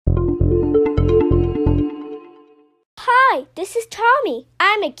Hi, this is Tommy.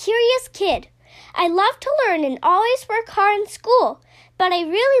 I'm a curious kid. I love to learn and always work hard in school, but I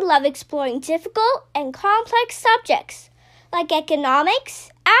really love exploring difficult and complex subjects like economics,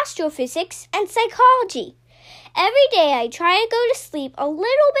 astrophysics, and psychology. Every day I try to go to sleep a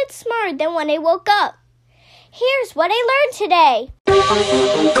little bit smarter than when I woke up. Here's what I learned today.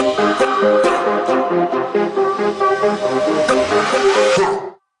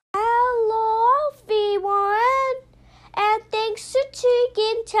 Hello, everyone, and thanks for tuning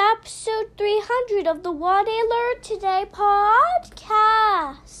in to episode 300 of the What I Learned Today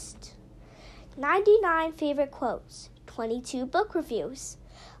podcast. 99 favorite quotes, 22 book reviews,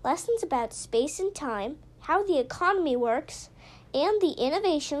 lessons about space and time, how the economy works, and the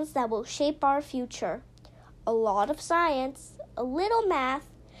innovations that will shape our future. A lot of science, a little math,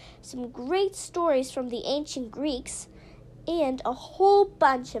 some great stories from the ancient Greeks, and a whole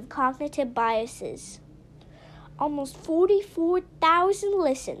bunch of cognitive biases. Almost 44,000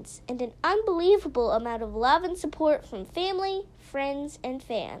 listens and an unbelievable amount of love and support from family, friends, and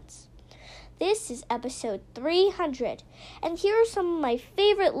fans. This is episode 300, and here are some of my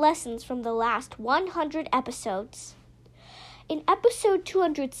favorite lessons from the last 100 episodes. In episode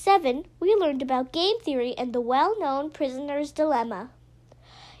 207, we learned about game theory and the well-known prisoner's dilemma.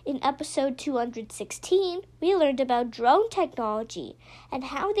 In episode 216, we learned about drone technology and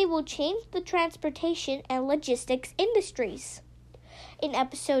how they will change the transportation and logistics industries. In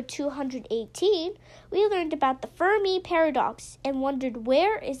episode 218, we learned about the Fermi paradox and wondered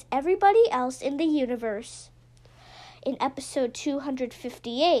where is everybody else in the universe. In episode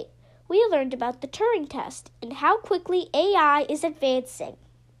 258, we learned about the Turing test and how quickly AI is advancing.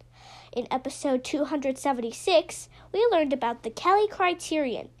 In episode 276, we learned about the Kelly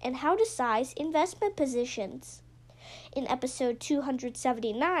criterion and how to size investment positions. In episode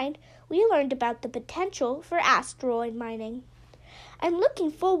 279, we learned about the potential for asteroid mining. I'm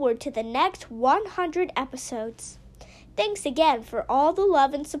looking forward to the next 100 episodes. Thanks again for all the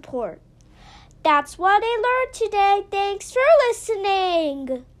love and support. That's what I learned today. Thanks for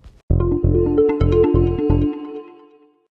listening.